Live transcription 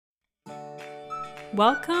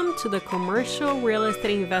Welcome to the Commercial Real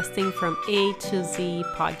Estate Investing from A to Z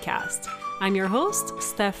podcast. I'm your host,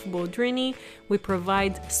 Steph Boldrini. We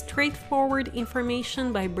provide straightforward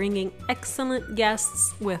information by bringing excellent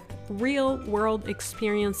guests with real-world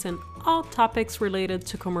experience in all topics related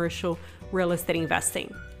to commercial real estate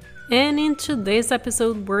investing. And in today's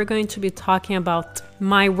episode, we're going to be talking about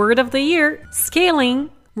my word of the year, scaling.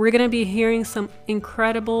 We're going to be hearing some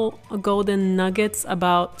incredible golden nuggets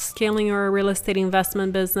about scaling your real estate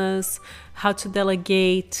investment business, how to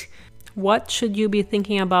delegate, what should you be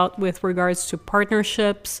thinking about with regards to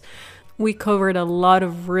partnerships. We covered a lot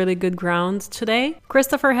of really good ground today.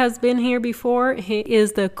 Christopher has been here before. He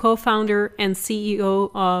is the co-founder and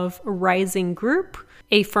CEO of Rising Group,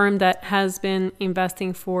 a firm that has been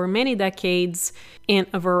investing for many decades in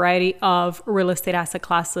a variety of real estate asset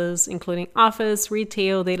classes, including office,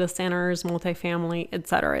 retail, data centers, multifamily,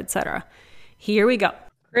 etc., etc. Here we go.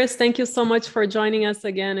 Chris, thank you so much for joining us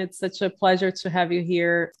again. It's such a pleasure to have you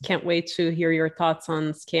here. Can't wait to hear your thoughts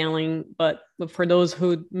on scaling. But for those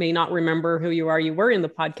who may not remember who you are, you were in the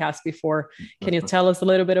podcast before. Can you tell us a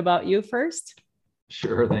little bit about you first?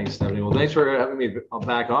 Sure. Thanks, Stephanie. Well, thanks for having me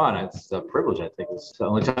back on. It's a privilege. I think it's the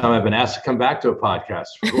only time I've been asked to come back to a podcast,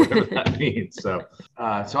 for whatever that means. So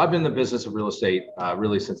I've been in the business of real estate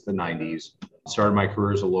really since the 90s. Started my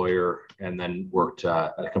career as a lawyer and then worked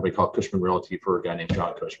at a company called Cushman Realty for a guy named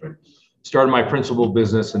John Cushman. Started my principal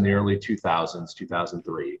business in the early 2000s,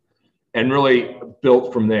 2003, and really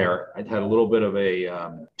built from there. I'd had a little bit of a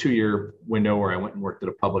 2-year window where I went and worked at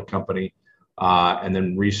a public company. And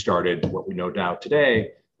then restarted what we know now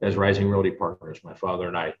today as Rising Realty Partners. My father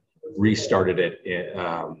and I restarted it in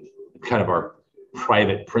kind of our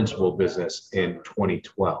private principal business in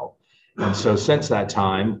 2012. And so since that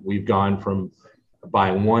time, we've gone from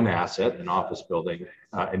buying one asset, an office building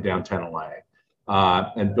in downtown LA,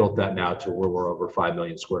 and built that now to where we're over 5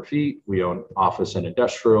 million square feet. We own office and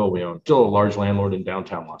industrial. We own still a large landlord in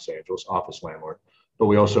downtown Los Angeles, office landlord, but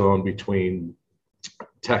we also own between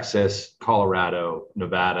Texas, Colorado,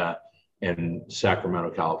 Nevada, and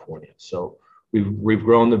Sacramento, California. So we've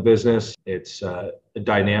grown the business. It's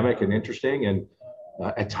dynamic and interesting, and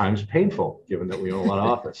at times painful, given that we own a lot of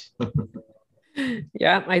office.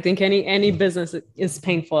 Yeah, I think any business is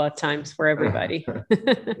painful at times for everybody.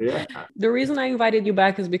 Yeah. The reason I invited you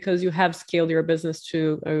back is because you have scaled your business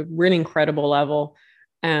to a really incredible level.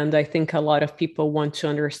 And I think a lot of people want to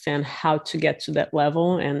understand how to get to that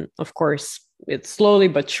level. And of course, it's slowly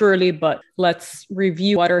but surely, but let's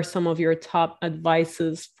review what are some of your top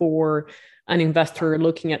advices for an investor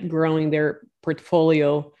looking at growing their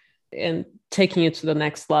portfolio and taking it to the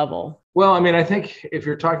next level. Well, I mean, I think if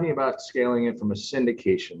you're talking about scaling it from a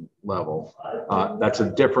syndication level, that's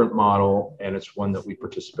a different model, and it's one that we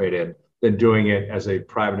participate in than doing it as a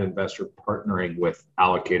private investor partnering with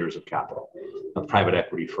allocators of capital, private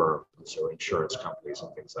equity firms or insurance companies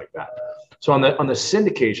and things like that. So on the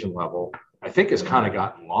syndication level, I think it's kind of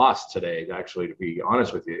gotten lost today, actually, to be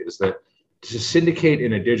honest with you, is that to syndicate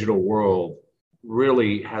in a digital world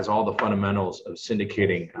really has all the fundamentals of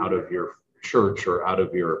syndicating out of your church or out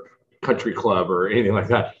of your country club or anything like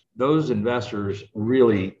that. Those investors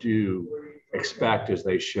really do expect, as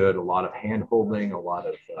they should, a lot of hand-holding, a lot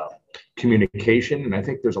of communication. And I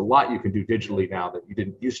think there's a lot you can do digitally now that you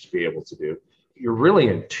didn't used to be able to do. You're really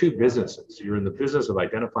in two businesses. You're in the business of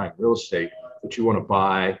identifying real estate that you want to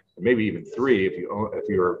buy, maybe even three if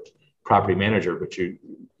you're a property manager, but you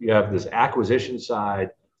have this acquisition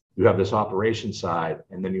side, you have this operation side,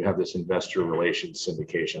 and then you have this investor relations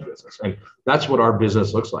syndication business. And that's what our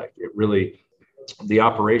business looks like. It really, the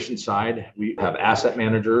operation side, we have asset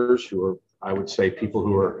managers who are, I would say, people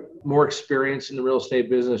who are more experienced in the real estate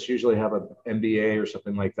business, usually have an MBA or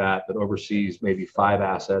something like that oversees maybe 5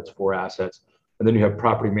 assets, 4 assets. And then you have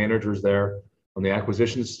property managers there. On the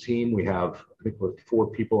acquisitions team, we have, I think we're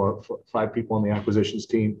 5 people on the acquisitions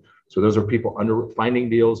team. So those are people finding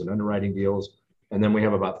deals and underwriting deals. And then we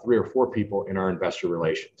have about 3 or 4 people in our investor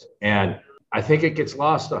relations. And I think it gets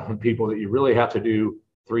lost on people that you really have to do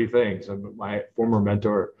 3 things. And my former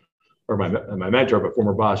mentor, or my mentor, but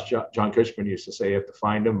former boss, John Cushman, used to say, you have to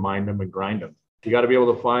find them, mind them, and grind them. You got to be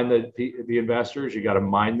able to find the investors. You got to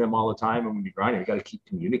mind them all the time. And when you grind them, you got to keep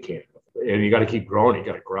communicating. And you got to keep growing. You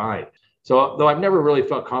got to grind. So though I've never really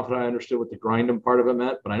felt confident I understood what the grind them part of it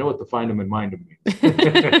meant, but I know what the find them and mind them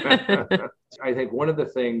means. I think one of the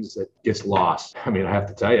things that gets lost, I mean, I have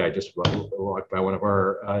to tell you, I just walked by one of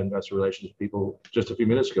our investor relations people just a few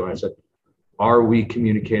minutes ago, and I said, are we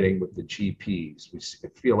communicating with the GPs? We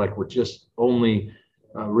feel like we're just only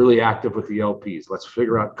really active with the LPs. Let's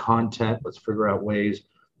figure out content. Let's figure out ways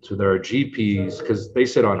So there are GPs because they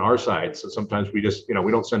sit on our side. So sometimes we just,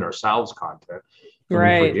 we don't send ourselves content and we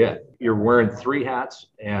Right. forget. You're wearing three hats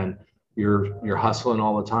and you're hustling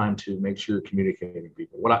all the time to make sure you're communicating with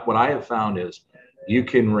people. What I have found is you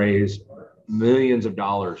can raise millions of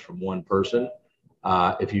dollars from one person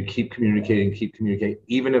if you keep communicating,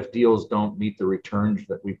 even if deals don't meet the returns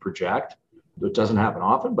that we project. It doesn't happen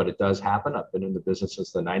often, but it does happen. I've been in the business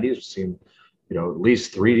since the 90s. We've seen, at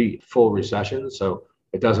least 3 full recessions. So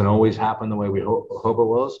it doesn't always happen the way we hope it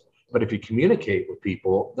will. But if you communicate with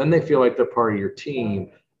people, then they feel like they're part of your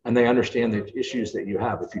team and they understand the issues that you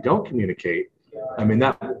have. If you don't communicate, I mean,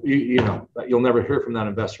 that you'll never hear from that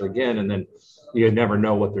investor again, and then you never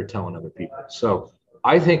know what they're telling other people. So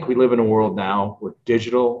I think we live in a world now where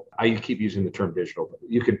digital, I keep using the term digital, but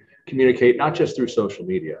you can communicate not just through social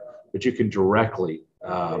media, but you can directly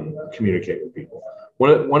communicate with people.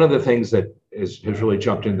 One of the things that has really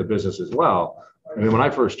jumped into the business as well, I mean, when I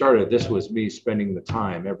first started, this was me spending the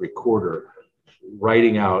time every quarter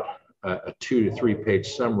writing out a 2 to 3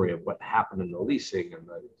 page summary of what happened in the leasing and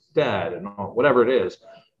the debt and all, whatever it is.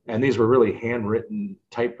 And these were really handwritten,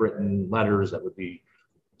 typewritten letters that would be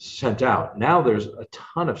sent out. Now there's a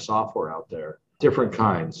ton of software out there, different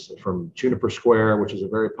kinds, from Juniper Square, which is a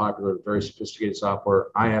very popular, very sophisticated software,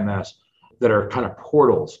 IMS, that are kind of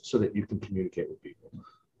portals so that you can communicate with people.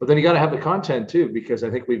 But then you got to have the content too, because I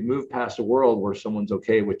think we've moved past a world where someone's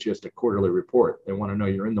okay with just a quarterly report. They want to know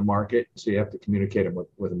you're in the market, so you have to communicate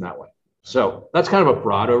with them that way. So that's kind of a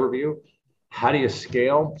broad overview. How do you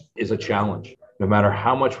scale is a challenge. No matter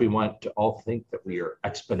how much we want to all think that we are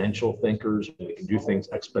exponential thinkers and we can do things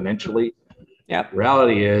exponentially, Yep.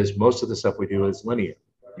 Reality is most of the stuff we do is linear.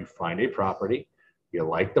 You find a property, you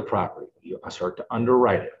like the property, you start to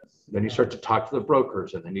underwrite it. Then you start to talk to the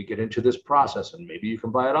brokers, and then you get into this process, and maybe you can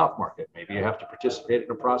buy it off market. Maybe you have to participate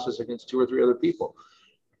in a process against 2 or 3 other people.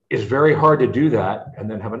 It's very hard to do that and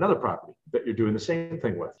then have another property that you're doing the same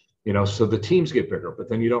thing with. So the teams get bigger, but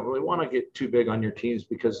then you don't really want to get too big on your teams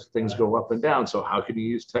because things go up and down. So how can you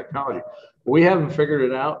use technology? We haven't figured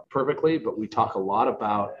it out perfectly, but we talk a lot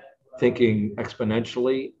about thinking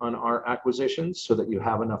exponentially on our acquisitions so that you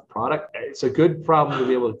have enough product. It's a good problem to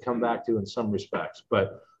be able to come back to in some respects,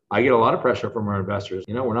 but I get a lot of pressure from our investors.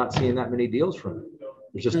 We're not seeing that many deals from them.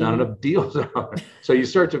 There's just not enough deals out there. So you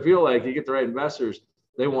start to feel like you get the right investors,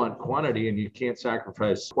 they want quantity and you can't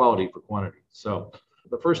sacrifice quality for quantity. So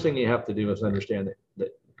the first thing you have to do is understand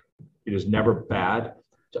that it is never bad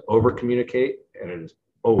to over communicate, and it is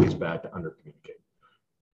always bad to under communicate.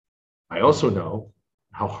 I also know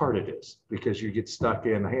how hard it is because you get stuck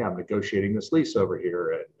in, hey, I'm negotiating this lease over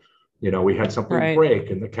here, and we had something break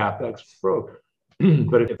and the capex broke.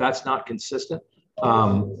 But if that's not consistent,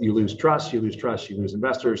 you lose trust, you lose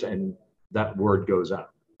investors, and that word goes out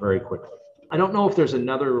very quickly. I don't know if there's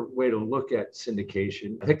another way to look at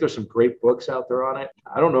syndication. I think there's some great books out there on it.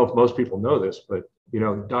 I don't know if most people know this, but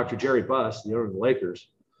Dr. Jerry Buss, the owner of the Lakers,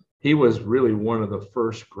 he was really one of the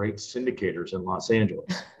first great syndicators in Los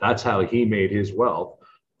Angeles. That's how he made his wealth,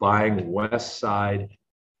 buying West Side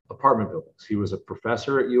apartment buildings. He was a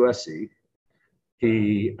professor at USC.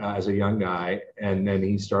 He, as a young guy, and then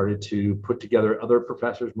he started to put together other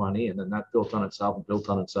professors' money, and then that built on itself and built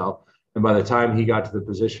on itself. And by the time he got to the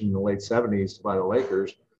position in the late 70s to buy the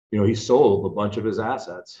Lakers, he sold a bunch of his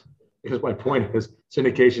assets. Because my point is,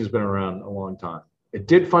 syndication has been around a long time. It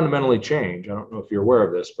did fundamentally change. I don't know if you're aware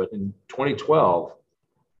of this, but in 2012,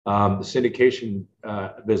 the syndication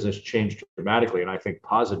business changed dramatically, and I think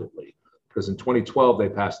positively, because in 2012, they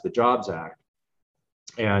passed the Jobs Act.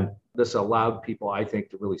 And this allowed people, I think,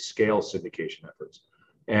 to really scale syndication efforts.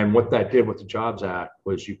 And what that did with the Jobs Act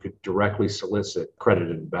was you could directly solicit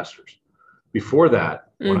accredited investors. Before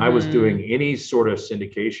that, when I was doing any sort of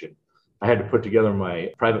syndication, I had to put together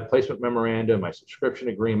my private placement memorandum, my subscription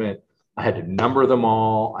agreement. I had to number them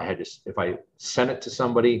all. I had to, if I sent it to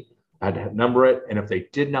somebody, I had to number it. And if they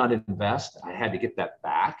did not invest, I had to get that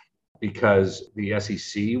back because the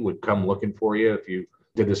SEC would come looking for you if you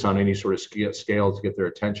did this on any sort of scale to get their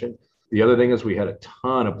attention. The other thing is we had a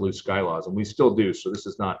ton of blue sky laws, and we still do. So this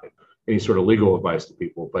is not any sort of legal advice to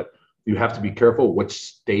people, but you have to be careful which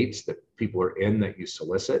states that people are in that you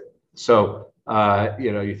solicit. So,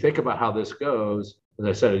 you think about how this goes. As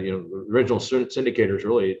I said, the original syndicators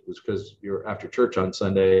really was because you're after church on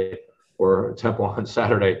Sunday or temple on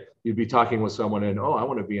Saturday, you'd be talking with someone and, I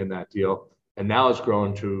want to be in that deal. And now it's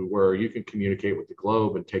grown to where you can communicate with the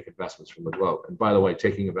globe and take investments from the globe. And by the way,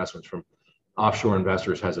 taking investments from offshore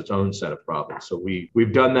investors has its own set of problems. So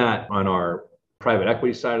we've done that on our private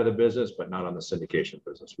equity side of the business, but not on the syndication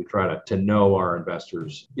business. We try to know our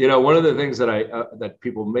investors. One of the things that that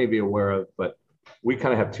people may be aware of, but we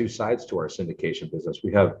kind of have two sides to our syndication business.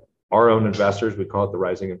 We have our own investors. We call it the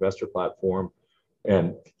Rising Investor Platform.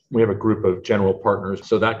 And we have a group of general partners.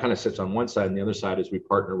 So that kind of sits on one side. And the other side is we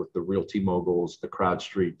partner with the Realty Moguls, the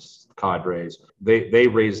CrowdStreets, Cadres. They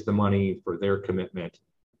raise the money for their commitment.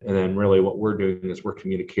 And then really what we're doing is we're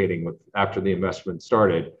communicating with, after the investment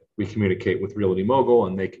started, we communicate with Realty Mogul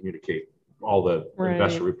and they communicate all the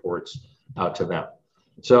investor reports out to them.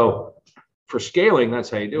 So for scaling, that's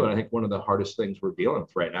how you do it. I think one of the hardest things we're dealing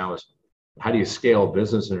with right now is how do you scale a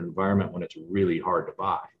business in an environment when it's really hard to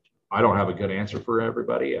buy? I don't have a good answer for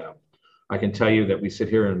everybody. I can tell you that we sit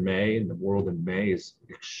here in May and the world in May is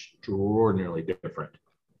extraordinarily different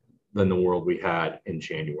than the world we had in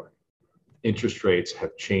January. Interest rates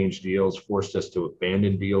have changed deals, forced us to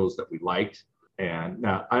abandon deals that we liked. And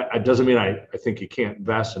now it doesn't mean I think you can't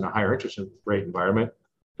invest in a higher interest rate environment.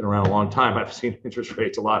 Been around a long time. I've seen interest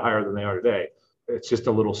rates a lot higher than they are today. It's just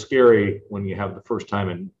a little scary when you have the first time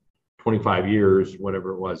in 25 years,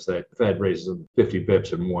 whatever it was, that the Fed raises them 50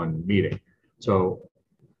 bips in one meeting. So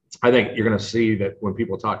I think you're going to see that when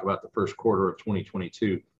people talk about the first quarter of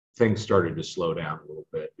 2022, things started to slow down a little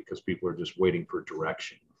bit because people are just waiting for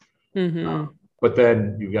direction. But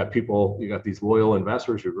then you got these loyal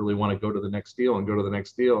investors who really want to go to the next deal and go to the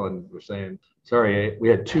next deal. And we're saying, sorry, we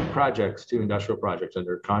had two industrial projects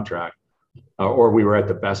under contract, or we were at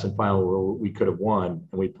the best and final where we could have won.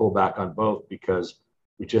 And we pulled back on both because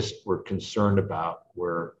we just were concerned about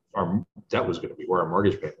where our debt was going to be, where our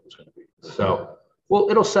mortgage payment was going to be. So, well,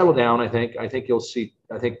 it'll settle down. I think you'll see,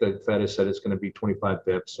 I think the Fed has said it's going to be 25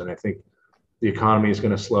 bips. And I think the economy is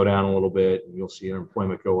going to slow down a little bit and you'll see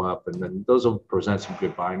unemployment go up. And then those will present some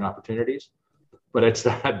good buying opportunities. But it's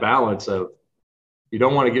that balance of, you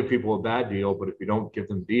don't want to give people a bad deal, but if you don't give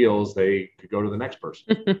them deals, they could go to the next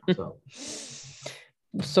person.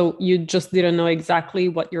 So you just didn't know exactly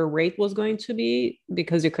what your rate was going to be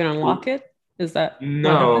because you couldn't lock it? Is that?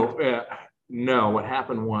 No. What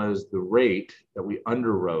happened was the rate that we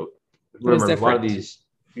underwrote. Remember, a lot of these,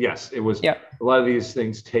 yes, it was. Yeah. A lot of these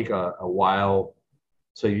things take a while.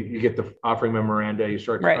 So you get the offering memoranda, you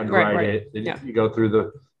start to underwrite it, then you go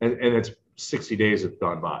through and it's 60 days have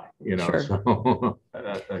gone by, so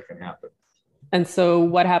that can happen. And so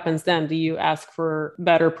what happens then? Do you ask for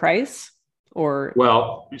better price or?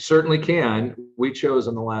 Well, you certainly can. We chose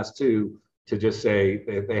in the last two to just say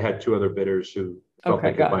they had two other bidders who felt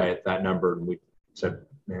they could buy it that number. And we said,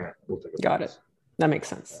 yeah, we'll take it. Got it. That makes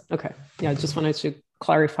sense. Okay. Yeah. I just wanted to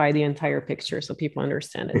clarify the entire picture so people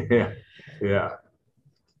understand it. Yeah.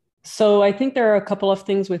 So I think there are a couple of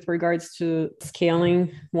things with regards to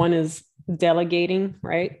scaling. One is delegating,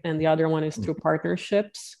 right? And the other one is through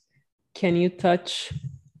partnerships. Can you touch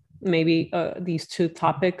maybe these two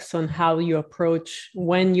topics on how you approach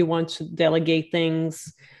when you want to delegate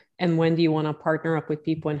things and when do you want to partner up with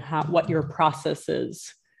people and what your process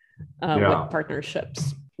is with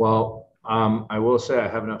partnerships? Well, I will say I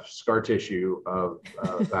have enough scar tissue of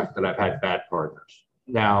the fact that I've had bad partners.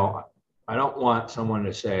 Now, I don't want someone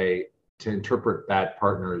to interpret bad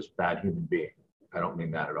partner as bad human being. I don't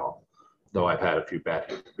mean that at all, though I've had a few bad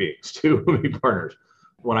human beings too be partners.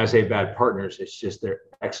 When I say bad partners, it's just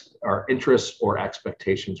our interests or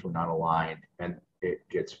expectations were not aligned, and it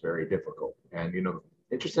gets very difficult. And the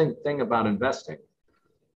interesting thing about investing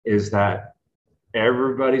is that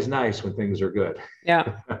everybody's nice when things are good.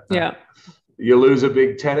 Yeah. You lose a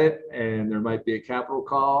big tenant and there might be a capital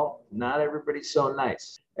call. Not everybody's so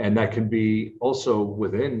nice. And that can be also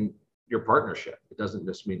within your partnership. It doesn't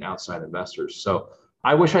just mean outside investors. So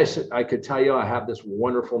I wish I could tell you I have this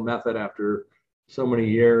wonderful method after so many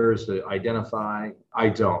years to identify. I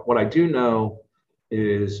don't. What I do know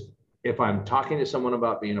is if I'm talking to someone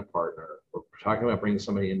about being a partner or talking about bringing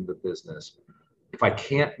somebody into the business, if I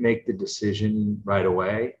can't make the decision right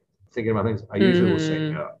away, thinking about things, I usually will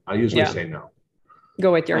say no. I usually say no.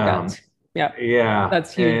 Go with your gut. Yeah.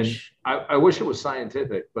 That's huge. And I wish it was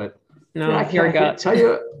scientific, but no, I can't tell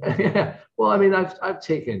you. Well, I mean, I've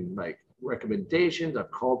taken like recommendations.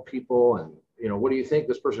 I've called people and, what do you think?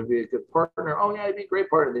 This person would be a good partner. Oh yeah, he'd be a great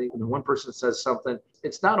partner. Then one person says something.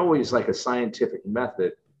 It's not always like a scientific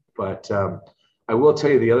method, but I will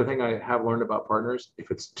tell you the other thing I have learned about partners,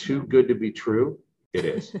 if it's too good to be true, it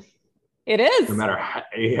is. It is. No matter how,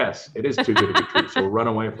 yes, it is too good to be true. So run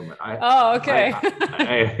away from it. Okay.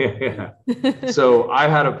 So I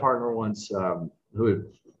had a partner once who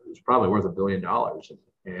was probably worth $1 billion.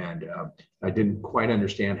 And I didn't quite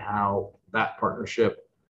understand how that partnership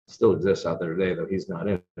still exists out there today, though he's not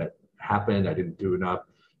in it. Happened. I didn't do enough.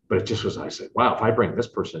 But it just was, I said, wow, if I bring this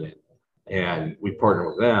person in and we partner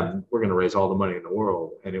with them, we're going to raise all the money in the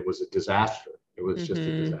world. And it was a disaster. It was just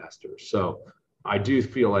a disaster. So I do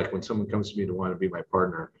feel like when someone comes to me to want to be my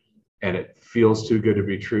partner and it feels too good to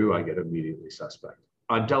be true, I get immediately suspect.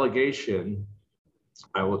 On delegation,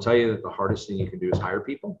 I will tell you that the hardest thing you can do is hire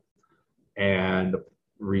people. And the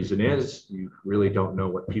reason is you really don't know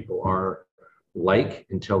what people are like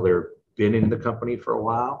until they've been in the company for a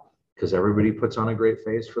while, because everybody puts on a great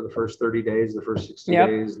face for the first 30 days, the first 60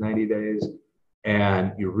 days, 90 days,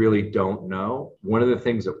 and you really don't know. One of the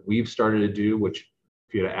things that we've started to do, which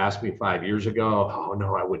if you'd have asked me 5 years ago, oh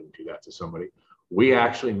no, I wouldn't do that to somebody. We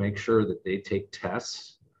actually make sure that they take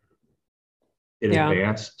tests in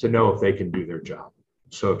advance to know if they can do their job.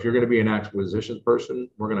 So if you're going to be an acquisitions person,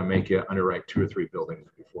 we're going to make you underwrite 2 or 3 buildings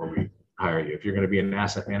before we hire you. If you're going to be an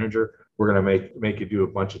asset manager, we're going to make you do a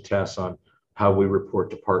bunch of tests on how we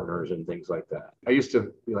report to partners and things like that. I used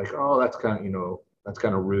to be like, oh, that's kind of, that's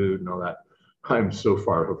kind of rude and all that. I'm so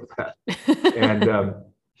far over that. And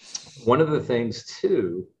one of the things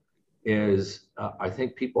too is I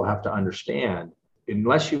think people have to understand,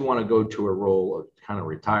 unless you want to go to a role of kind of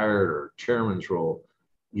retired or chairman's role,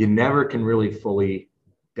 you never can really fully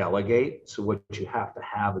delegate. So what you have to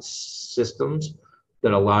have is systems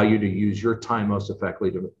that allow you to use your time most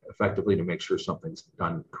effectively to make sure something's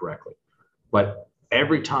done correctly. But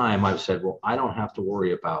every time I've said, well, I don't have to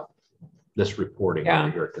worry about this reporting over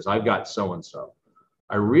here because I've got so-and-so.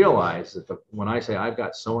 I realize that when I say I've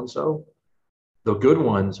got so-and-so, the good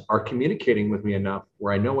ones are communicating with me enough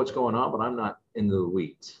where I know what's going on, but I'm not in the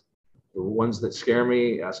weeds. The ones that scare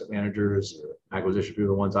me, asset managers, acquisition people,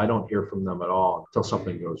 the ones I don't hear from them at all until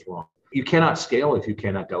something goes wrong. You cannot scale if you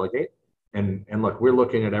cannot delegate. And look, we're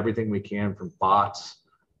looking at everything we can, from bots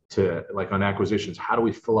to, like, on acquisitions, how do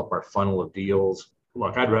we fill up our funnel of deals?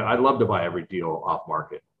 Look, I'd love to buy every deal off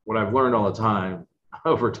market. What I've learned all the time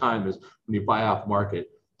over time is when you buy off market,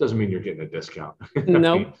 doesn't mean you're getting a discount.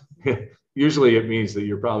 Nope. Usually it means that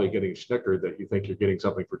you're probably getting snickered that you think you're getting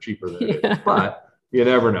something for cheaper than it is. But you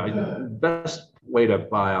never know. The best way to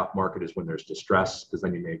buy off market is when there's distress, because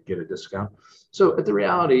then you may get a discount. So the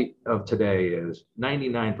reality of today is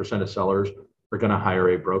 99% of sellers are going to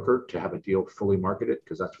hire a broker to have a deal fully marketed,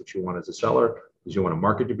 because that's what you want as a seller, is you want a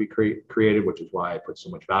market to be created, which is why I put so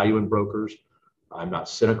much value in brokers. I'm not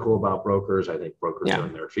cynical about brokers. I think brokers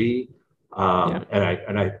earn their fee. And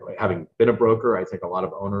I, having been a broker, I think a lot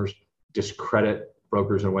of owners discredit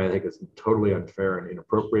brokers in a way I think is totally unfair and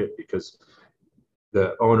inappropriate, because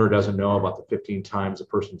the owner doesn't know about the 15 times the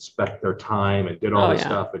person spent their time and did all this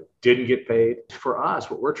stuff but didn't get paid. For us,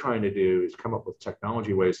 what we're trying to do is come up with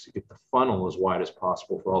technology ways to get the funnel as wide as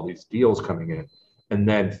possible for all these deals coming in, and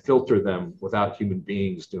then filter them without human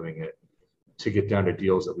beings doing it to get down to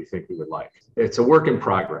deals that we think we would like. It's a work in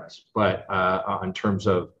progress, but in terms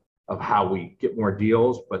of how we get more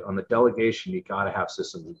deals, but on the delegation, you got to have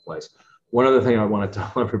systems in place. One other thing I want to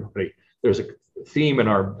tell everybody, there's a theme in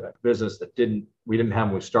our business that we didn't have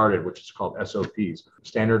when we started, which is called SOPs,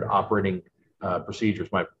 standard operating procedures.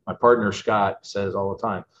 My partner, Scott, says all the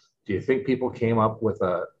time, do you think people came up with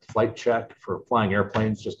a flight check for flying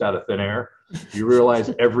airplanes just out of thin air? You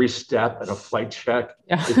realize every step in a flight check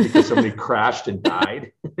is because somebody crashed and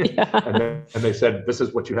died. and they said, this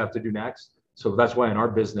is what you have to do next. So that's why in our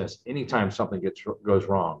business, anytime something goes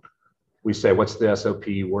wrong, we say, what's the SOP?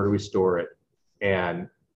 Where do we store it? And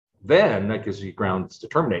then that gives you grounds to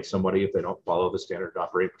terminate somebody if they don't follow the standard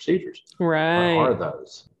operating procedures. Right. What are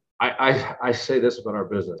those? I say this about our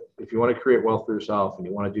business. If you want to create wealth for yourself and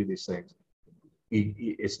you want to do these things,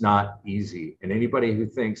 it's not easy. And anybody who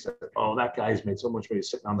thinks, oh, that guy's made so much money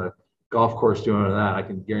sitting on the golf course doing that, I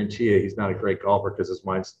can guarantee you he's not a great golfer, because his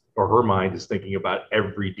mind or her mind is thinking about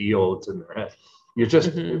every deal that's in their head.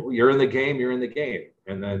 You're in the game.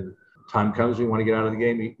 And then time comes, you want to get out of the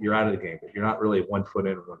game, you're out of the game. But you're not really 1 foot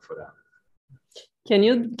in or 1 foot out. Can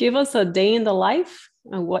you give us a day in the life?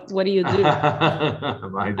 And what do you do?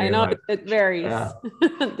 I know it varies. Yeah.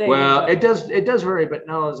 Well, it does vary, but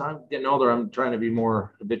no, as I'm getting older, I'm trying to be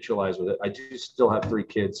more habitualized with it. I do still have 3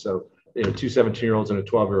 kids, so 2 17-year-olds and a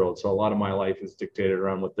 12-year-old. So a lot of my life is dictated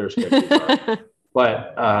around what their schedules are.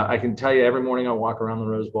 But I can tell you, every morning I walk around the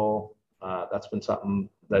Rose Bowl. That's been something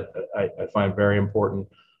that I find very important.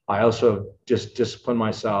 I also just discipline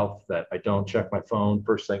myself that I don't check my phone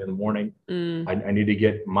first thing in the morning. I need to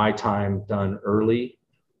get my time done early.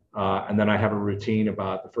 And then I have a routine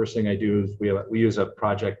about the first thing I do is we use a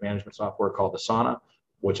project management software called Asana,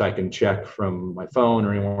 which I can check from my phone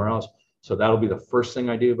or anywhere else. So that'll be the first thing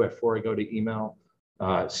I do before I go to email,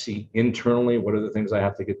 see internally what are the things I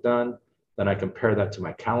have to get done. Then I compare that to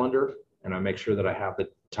my calendar and I make sure that I have the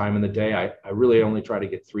time in the day. I really only try to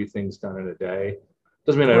get 3 things done in a day.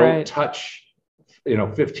 Doesn't mean I don't touch,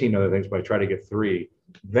 15 other things, but I try to get 3.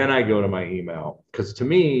 Then I go to my email, because to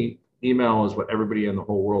me, email is what everybody in the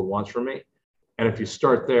whole world wants from me. And if you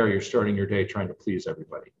start there, you're starting your day trying to please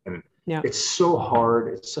everybody. And Yeah. it's so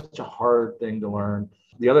hard. It's such a hard thing to learn.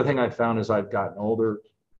 The other thing I found as I've gotten older,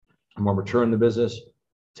 I'm more mature in the business.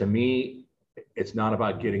 To me, it's not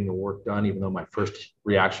about getting the work done, even though my first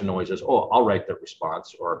reaction always is, oh, I'll write the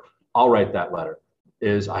response or I'll write that letter.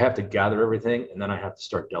 Is I have to gather everything and then I have to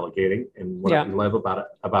start delegating. And what I love about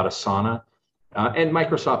Asana, and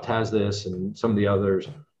Microsoft has this and some of the others,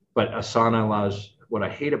 but Asana allows, what I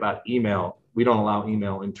hate about email, we don't allow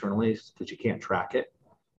email internally because you can't track it.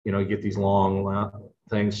 You get these long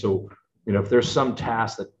things. So, if there's some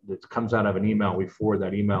task that comes out of an email, we forward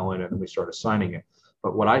that email in and we start assigning it.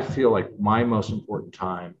 But what I feel like my most important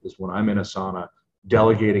time is when I'm in Asana,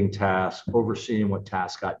 delegating tasks, overseeing what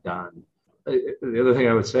tasks got done. The other thing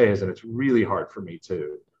I would say is that it's really hard for me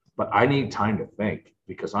too, but I need time to think,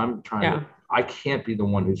 because I'm trying to, I can't be the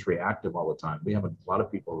one who's reactive all the time. We have a lot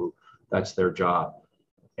of people who that's their job.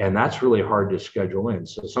 And that's really hard to schedule in.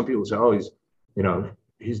 So some people say, oh,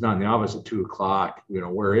 he's not in the office at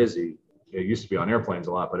 2:00. Where is he? It used to be on airplanes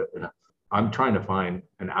a lot, but I'm trying to find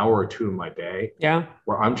an hour or two in my day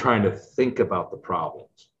where I'm trying to think about the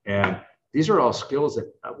problems. And these are all skills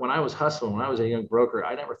that when I was hustling, when I was a young broker,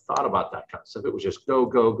 I never thought about that kind of stuff. It was just go,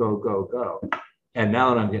 go, go, go, go. And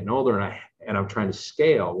now that I'm getting older and I'm trying to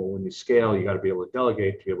scale, well, when you scale, you got to be able to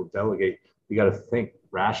delegate. To be able to delegate, you got to think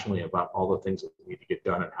rationally about all the things that need to get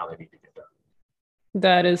done and how they need to get done.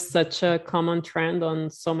 That is such a common trend on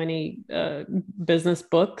so many business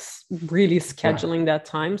books, really scheduling that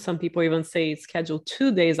time. Some people even say schedule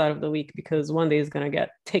 2 days out of the week because one day is going to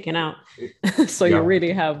get taken out. So you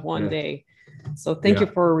really have one day. So thank you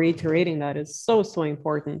for reiterating that. It's so, so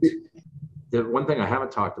important. The one thing I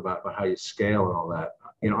haven't talked about how you scale and all that,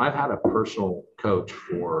 I've had a personal coach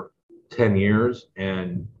for 10 years.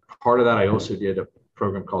 And part of that, I also did a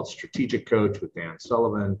program called Strategic Coach with Dan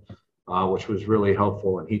Sullivan, which was really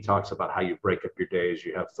helpful. And he talks about how you break up your days.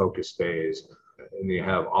 You have focus days and you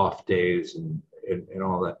have off days and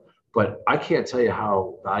all that. But I can't tell you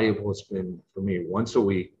how valuable it's been for me once a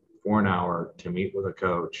week for an hour to meet with a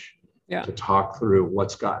coach, to talk through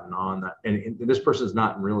what's gotten on that. And this person is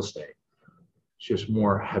not in real estate. It's just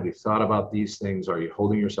more, have you thought about these things? Are you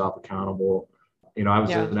holding yourself accountable? I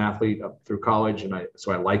was an athlete up through college, and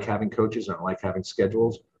so I like having coaches and I like having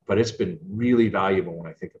schedules. But it's been really valuable when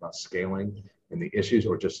I think about scaling and the issues,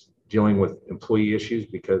 or just dealing with employee issues,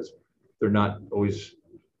 because they're not always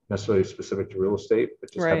necessarily specific to real estate,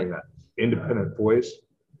 but just having that independent voice.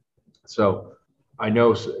 So I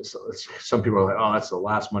know some people are like, oh, that's the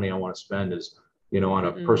last money I want to spend is, on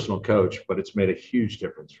a personal coach, but it's made a huge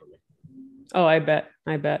difference for me. Oh, I bet.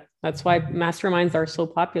 That's why masterminds are so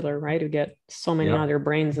popular, right? You get so many other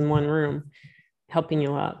brains in one room helping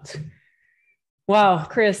you out. Wow,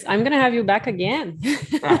 Chris, I'm going to have you back again.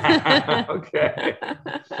 Okay.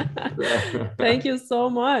 Thank you so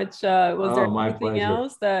much. Was there anything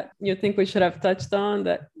else that you think we should have touched on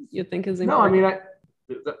that you think is important? No, I mean,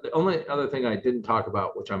 the only other thing I didn't talk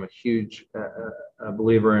about, which I'm a huge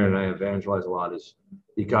believer in and I evangelize a lot, is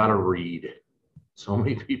you got to read. So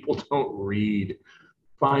many people don't read.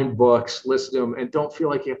 Find books, list them, and don't feel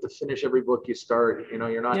like you have to finish every book you start.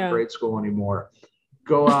 You're not in grade school anymore.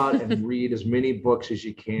 Go out and read as many books as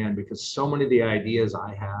you can, because so many of the ideas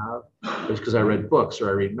I have is because I read books or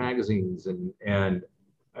I read magazines, and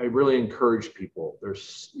I really encourage people.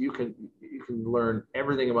 You can learn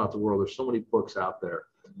everything about the world. There's so many books out there.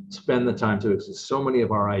 Spend the time to, because so many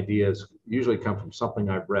of our ideas usually come from something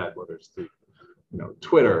I've read, whether it's through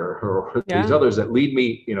Twitter or these others that lead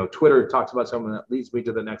me. Twitter talks about something that leads me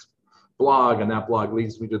to the next blog, and that blog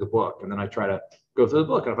leads me to the book, and then I try to go through the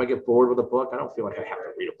book. And if I get bored with a book, I don't feel like I have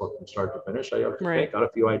to read a book from start to finish. I have to take out a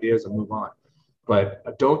few ideas and move on. But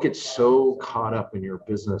don't get so caught up in your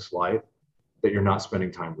business life that you're not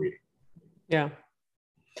spending time reading. Yeah.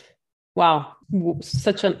 Wow.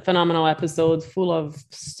 Such a phenomenal episode full of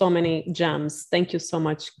so many gems. Thank you so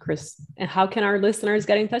much, Chris. And how can our listeners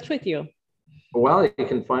get in touch with you? Well, you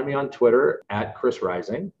can find me on Twitter at Chris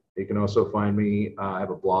Rising. You can also find me, I have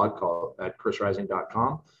a blog called at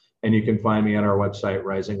chrisrising.com. And you can find me at our website,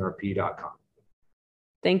 risingrp.com.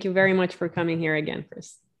 Thank you very much for coming here again,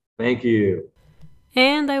 Chris. Thank you.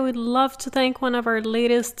 And I would love to thank one of our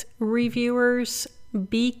latest reviewers,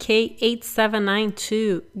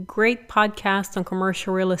 BK8792. Great podcast on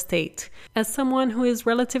commercial real estate. As someone who is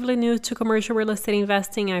relatively new to commercial real estate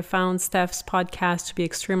investing, I found Steph's podcast to be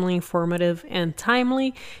extremely informative and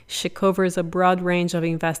timely. She covers a broad range of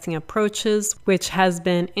investing approaches, which has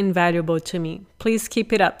been invaluable to me. Please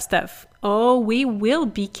keep it up, Steph. Oh, we will,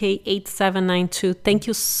 BK8792. Thank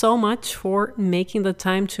you so much for making the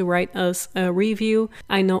time to write us a review.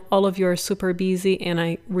 I know all of you are super busy and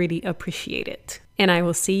I really appreciate it. And I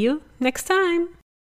will see you next time.